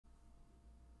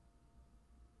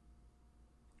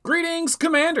Greetings,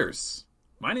 Commanders!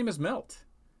 My name is Melt,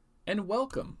 and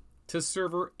welcome to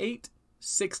server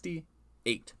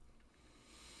 868.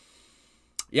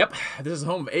 Yep, this is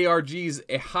home of ARG's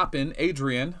Hoppin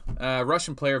Adrian,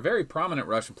 Russian player, very prominent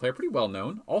Russian player, pretty well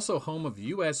known. Also home of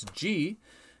USG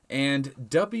and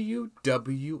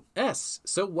WWS.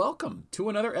 So welcome to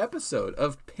another episode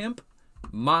of Pimp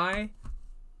My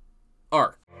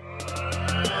Arc.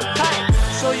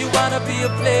 So you wanna be a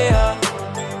player,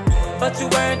 but you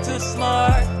weren't too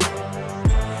smart.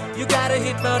 You gotta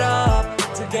hit Melt up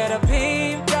to get a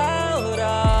pimped out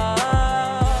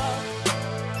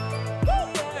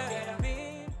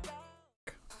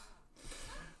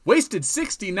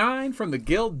Wasted69 from the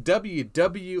guild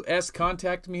WWS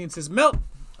contacted me and says, Melt,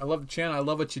 I love the channel, I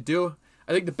love what you do.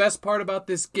 I think the best part about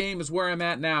this game is where I'm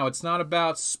at now. It's not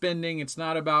about spending, it's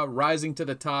not about rising to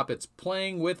the top, it's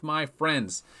playing with my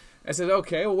friends. I said,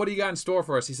 okay, well, what do you got in store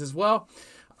for us? He says, well,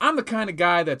 I'm the kind of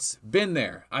guy that's been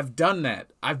there. I've done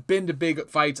that. I've been to big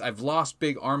fights. I've lost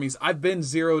big armies. I've been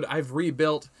zeroed. I've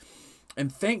rebuilt.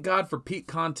 And thank God for peak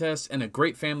contests and a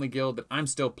great family guild that I'm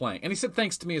still playing. And he said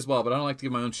thanks to me as well, but I don't like to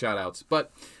give my own shout-outs. But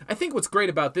I think what's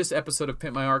great about this episode of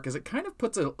Pimp My Arc is it kind of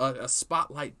puts a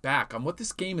spotlight back on what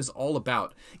this game is all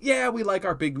about. Yeah, we like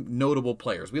our big notable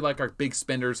players. We like our big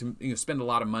spenders who spend a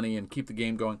lot of money and keep the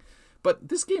game going. But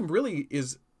this game really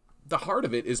is... the heart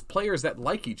of it is players that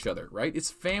like each other, right?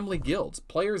 It's family guilds,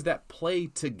 players that play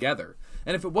together.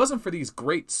 And if it wasn't for these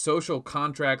great social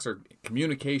contracts or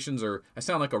communications, or I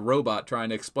sound like a robot trying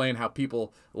to explain how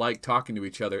people like talking to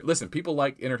each other. Listen, people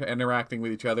like interacting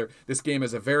with each other. This game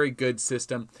is a very good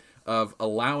system of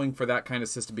allowing for that kind of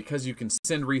system because you can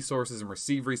send resources and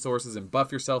receive resources and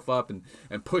buff yourself up and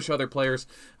push other players.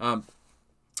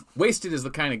 Wasted is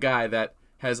the kind of guy that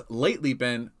has lately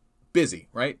been busy,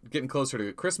 right? Getting closer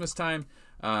to Christmas time.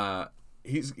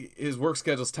 His work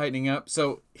schedule's tightening up,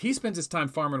 so he spends his time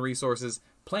farming resources,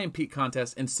 playing peak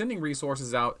contests, and sending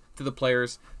resources out to the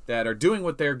players that are doing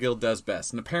what their guild does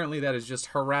best. And apparently that is just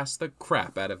harass the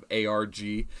crap out of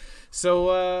ARG.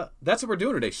 So that's what we're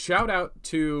doing today. Shout out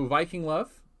to Viking Love.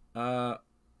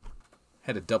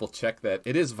 Had to double check that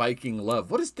it is Viking Love.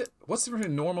 What's the difference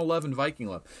between normal love and Viking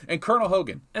Love? And Colonel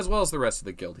Hogan, as well as the rest of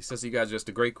the guild. He says you guys are just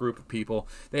a great group of people.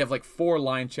 They have like 4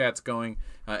 line chats going.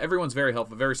 Everyone's very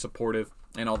helpful, very supportive,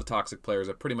 and all the toxic players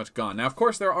are pretty much gone. Now, of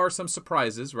course, there are some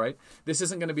surprises, right? This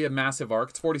isn't going to be a massive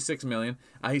arc. It's 46 million.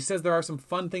 He says there are some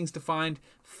fun things to find.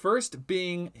 First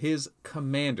being his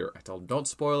commander. I told him, don't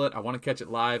spoil it. I want to catch it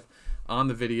live on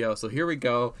the video. So here we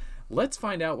go. Let's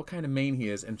find out what kind of main he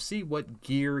is and see what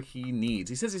gear he needs.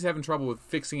 He says he's having trouble with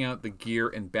fixing out the gear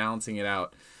and balancing it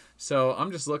out. So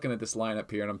I'm just looking at this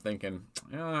lineup here and I'm thinking,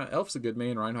 Elf's a good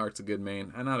main, Reinhardt's a good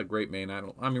main. Not a great main. I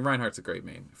mean, Reinhardt's a great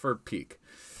main for peak.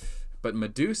 But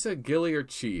Medusa, Gilly, or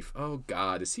Chief? Oh,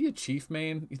 God. Is he a Chief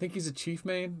main? You think he's a Chief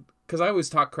main? Because I always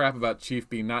talk crap about Chief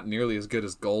being not nearly as good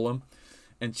as Golem.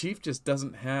 And Chief just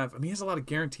doesn't have... I mean, he has a lot of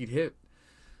guaranteed hit.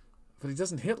 But he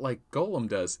doesn't hit like Golem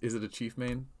does. Is it a Chief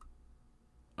main?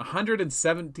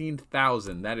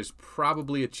 117,000. That is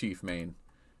probably a Chief main.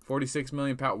 46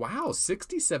 million power. Wow,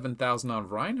 67,000 on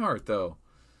Reinhardt, though.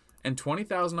 And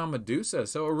 20,000 on Medusa.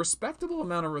 So a respectable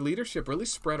amount of leadership really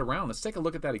spread around. Let's take a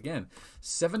look at that again.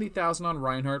 70,000 on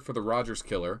Reinhardt for the Rogers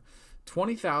killer.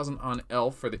 20,000 on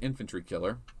Elf for the infantry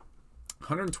killer.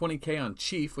 120k on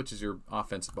Chief, which is your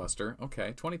offensive buster.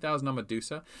 Okay, 20,000 on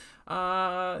Medusa.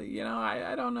 I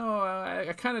don't know.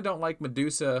 I kind of don't like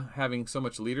Medusa having so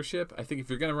much leadership. I think if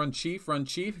you're going to run Chief, run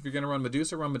Chief. If you're going to run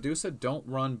Medusa. Don't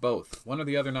run both. One or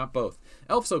the other, not both.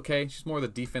 Elf's okay. She's more the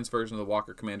defense version of the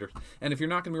Walker Commander. And if you're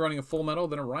not going to be running a full metal,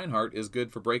 then a Reinhardt is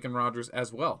good for breaking Rogers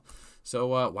as well. So,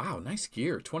 wow, nice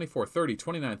gear. 24, 30,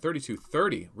 29, 32,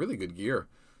 30. Really good gear.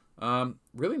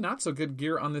 Really not so good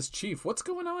gear on this Chief. What's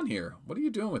going on here? What are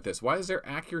you doing with this? Why is there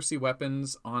accuracy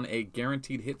weapons on a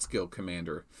guaranteed hit skill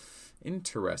commander?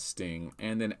 Interesting.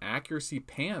 And then accuracy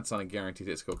pants on a guaranteed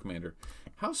hit skill commander.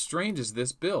 How strange is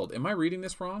this build? Am I reading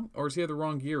this wrong? Or does he have the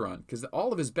wrong gear on? Because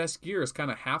all of his best gear is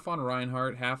kind of half on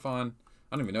Reinhardt, half on...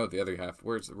 I don't even know what the other half...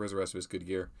 Where's the rest of his good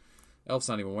gear? Elf's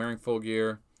not even wearing full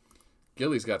gear.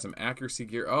 Gilly's got some accuracy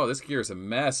gear. Oh, this gear is a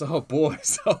mess. Oh,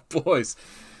 boys. Oh, boys.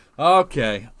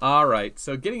 Okay, all right.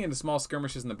 So getting into small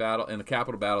skirmishes in the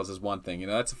capital battles is one thing. You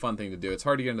know, that's a fun thing to do. It's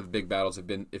hard to get into the big battles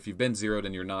if you've been zeroed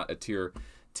and you're not a tier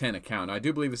 10 account. Now, I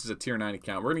do believe this is a tier 9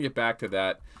 account. We're gonna get back to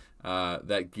that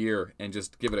gear and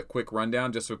just give it a quick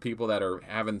rundown, just for people that are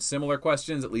having similar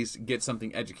questions. At least get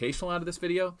something educational out of this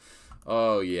video.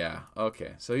 Oh yeah.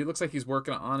 Okay. So he looks like he's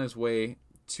working on his way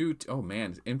to. Oh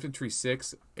man, infantry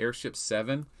 6, airship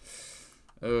 7.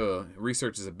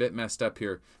 Research is a bit messed up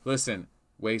here. Listen.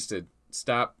 Wasted.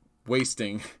 Stop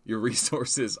wasting your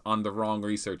resources on the wrong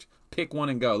research. Pick one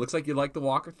and go. Looks like you like the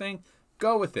Walker thing.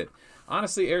 Go with it.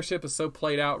 Honestly, Airship is so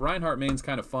played out. Reinhardt main's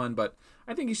kind of fun, but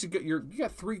I think you should get you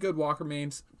got 3 good Walker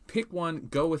mains. Pick one,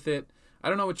 go with it. I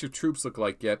don't know what your troops look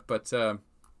like yet, but it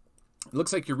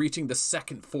looks like you're reaching the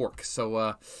second fork.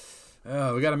 So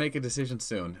we got to make a decision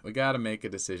soon. We got to make a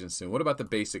decision soon. What about the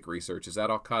basic research? Is that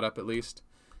all caught up at least?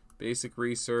 Basic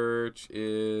research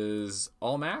is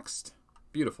all maxed.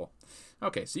 Beautiful.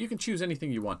 Okay, so you can choose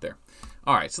anything you want there.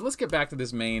 All right, so let's get back to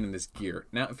this main and this gear.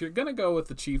 Now, if you're going to go with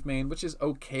the Chief main, which is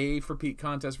okay for peak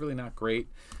contests, really not great,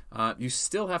 you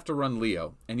still have to run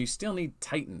Leo, and you still need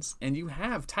Titans. And you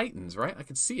have Titans, right? I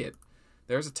can see it.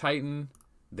 There's a Titan.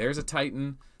 There's a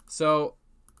Titan. So,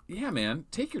 yeah, man,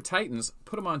 take your Titans,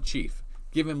 put them on Chief.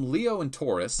 Give him Leo and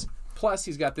Taurus. Plus,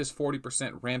 he's got this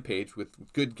 40% Rampage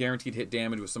with good guaranteed hit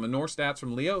damage with some Anor stats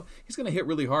from Leo. He's going to hit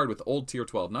really hard with old Tier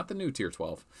 12, not the new Tier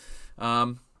 12.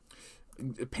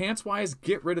 Pants-wise,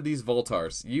 get rid of these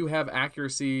Voltars. You have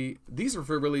accuracy. These are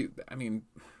for really, I mean,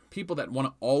 people that want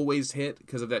to always hit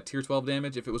because of that Tier 12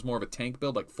 damage. If it was more of a tank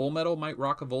build, like Full Metal might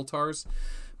rock a Voltars.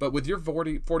 But with your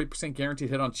 40% guaranteed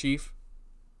hit on Chief,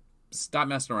 stop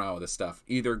messing around with this stuff.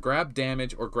 Either grab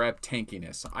damage or grab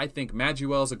tankiness. I think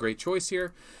Maguel is a great choice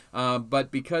here,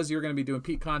 but because you're going to be doing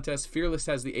peak contests, Fearless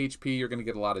has the HP. You're going to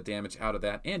get a lot of damage out of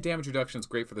that, and damage reduction is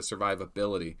great for the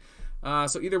survivability.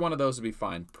 So either one of those would be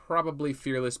fine. Probably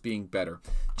Fearless being better.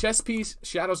 Chest piece,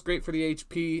 Shadow's great for the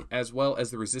HP as well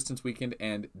as the resistance weakened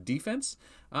and defense.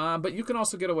 But you can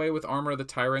also get away with Armor of the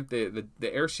Tyrant. The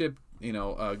Airship, you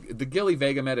know, the Gilly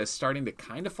Vega meta is starting to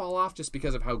kind of fall off just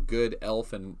because of how good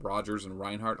Elf and Rogers and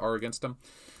Reinhardt are against them.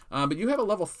 But you have a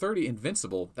level 30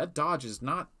 Invincible. That dodge is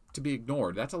not to be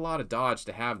ignored. That's a lot of dodge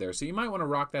to have there. So you might want to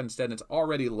rock that instead, and it's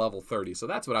already level 30. So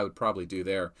that's what I would probably do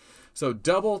there. So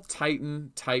double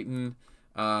Titan,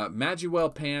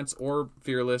 Maguel Pants or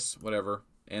Fearless, whatever.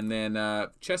 And then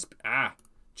chest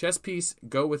piece,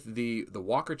 go with the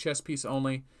Walker chest piece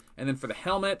only. And then for the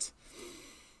helmet,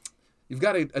 you've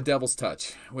got a Devil's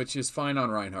Touch, which is fine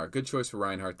on Reinhardt. Good choice for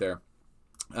Reinhardt there.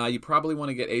 You probably want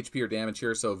to get HP or damage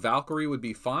here, so Valkyrie would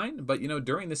be fine, but, you know,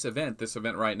 during this event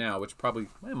right now, which probably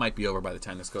might be over by the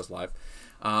time this goes live,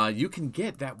 you can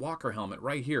get that Walker helmet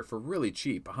right here for really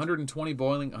cheap. 120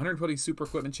 boiling, 120 super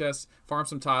equipment chests, farm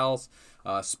some tiles,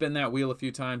 spin that wheel a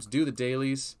few times, do the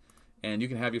dailies, and you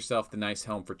can have yourself the nice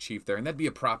helm for Chief there, and that'd be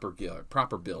a proper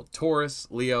build. Taurus,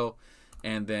 Leo,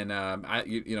 and then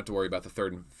you don't have to worry about the 3rd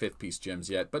and 5th piece gems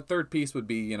yet, but 3rd piece would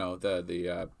be, you know,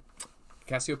 the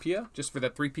Cassiopeia, just for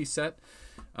that 3-piece set.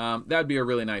 That would be a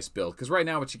really nice build, because right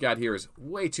now what you got here is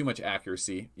way too much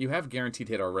accuracy. You have guaranteed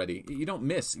hit already. You don't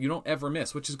miss. You don't ever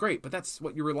miss, which is great, but that's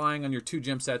what you're relying on your 2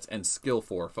 gem sets and skill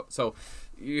for. So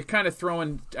you're kind of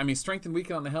throwing, I mean, strength and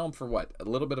weaken on the helm for what? A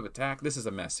little bit of attack? This is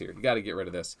a mess here. You got to get rid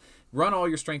of this. Run all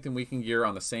your strength and weaken gear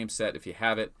on the same set if you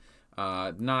have it,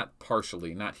 not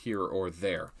partially, not here or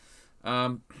there.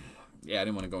 Yeah, I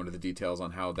didn't want to go into the details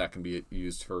on how that can be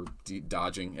used for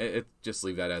dodging. Just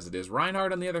leave that as it is.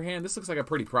 Reinhardt, on the other hand, this looks like a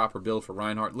pretty proper build for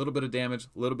Reinhardt. A little bit of damage,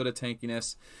 a little bit of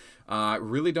tankiness.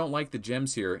 Really don't like the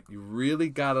gems here. You really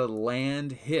got to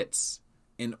land hits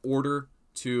in order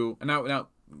to... Now,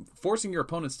 forcing your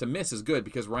opponents to miss is good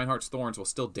because Reinhardt's Thorns will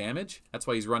still damage. That's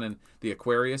why he's running the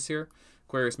Aquarius here.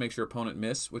 Aquarius makes your opponent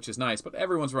miss, which is nice, but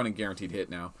everyone's running guaranteed hit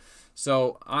now.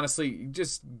 So, honestly,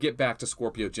 just get back to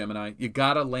Scorpio Gemini. You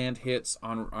gotta land hits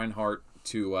on Reinhardt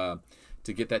to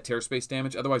get that Terror Space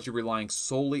damage. Otherwise, you're relying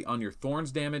solely on your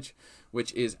Thorns damage,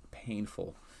 which is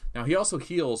painful. Now, he also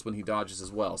heals when he dodges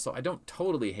as well, so I don't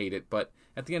totally hate it, but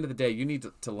at the end of the day, you need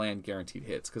to land guaranteed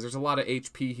hits, because there's a lot of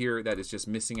HP here that is just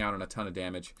missing out on a ton of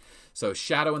damage. So,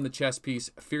 Shadow in the chest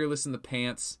piece, Fearless in the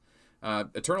pants,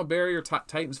 Eternal Barrier,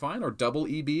 Titan's fine, or double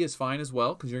EB is fine as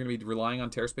well, because you're going to be relying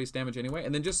on Terror Space damage anyway.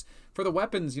 And then just for the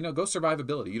weapons, you know, go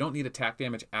survivability. You don't need attack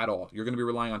damage at all. You're going to be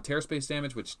relying on Terror Space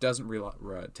damage, which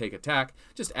doesn't take attack.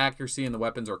 Just accuracy in the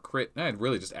weapons, or crit.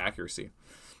 Really just accuracy.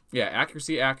 Yeah,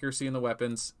 accuracy in the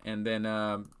weapons, and then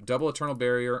double Eternal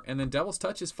Barrier, and then Devil's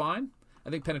Touch is fine. I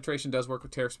think penetration does work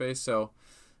with Terror Space, so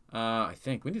I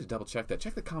think we need to double check that.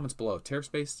 Check the comments below. Terror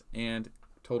Space and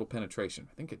total penetration.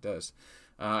 I think it does.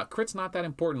 Crit's not that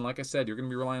important. Like I said, you're going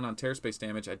to be relying on Terror Space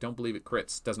damage. I don't believe it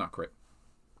crits. Does not crit.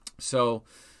 So,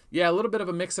 yeah, a little bit of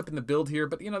a mix-up in the build here,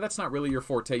 but, you know, that's not really your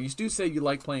forte. You do say you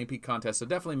like playing peak contests, so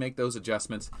definitely make those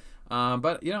adjustments.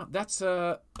 But, you know, that's...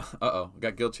 Uh-oh, we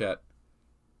got guild chat.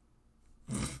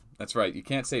 That's right. You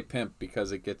can't say pimp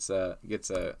because it gets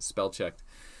spell checked.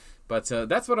 But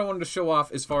that's what I wanted to show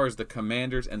off as far as the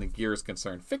commanders and the gear is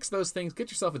concerned. Fix those things.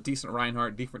 Get yourself a decent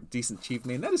Reinhardt, decent Chief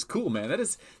main. That is cool, man. That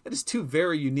is 2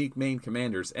 very unique main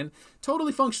commanders and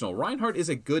totally functional. Reinhardt is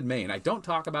a good main. I don't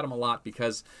talk about him a lot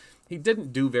because he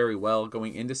didn't do very well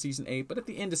going into Season 8. But at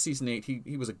the end of Season 8,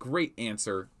 he was a great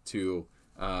answer to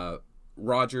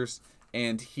Rogers.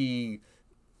 And he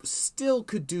still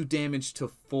could do damage to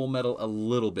Full Metal a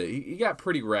little bit. He got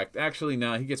pretty wrecked. Actually,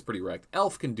 no, he gets pretty wrecked.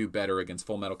 Elf can do better against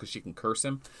Full Metal because she can curse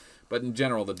him. But in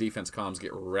general, the defense comms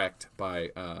get wrecked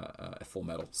by Full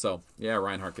Metal. So, yeah,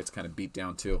 Reinhardt gets kind of beat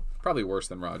down too. Probably worse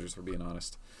than Rogers, for being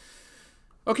honest.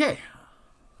 Okay.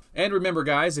 And remember,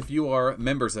 guys, if you are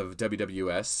members of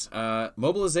WWS,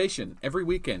 mobilization every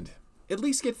weekend. At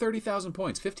least get 30,000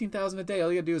 points, 15,000 a day.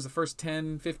 All you gotta do is the first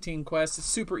 10, 15 quests. It's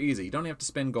super easy. You don't have to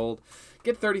spend gold.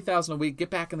 Get 30,000 a week. Get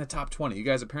back in the top 20. You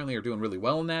guys apparently are doing really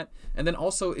well in that. And then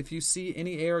also, if you see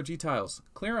any ARG tiles,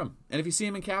 clear them. And if you see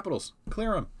them in capitals,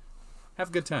 clear them. Have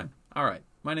a good time. All right.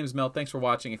 My name is Mel. Thanks for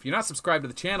watching. If you're not subscribed to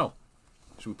the channel,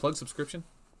 should we plug subscription?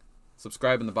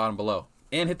 Subscribe in the bottom below.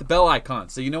 And hit the bell icon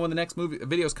so you know when the next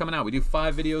video is coming out. We do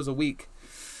 5 videos a week.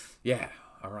 Yeah.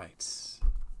 All right.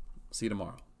 See you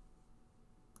tomorrow.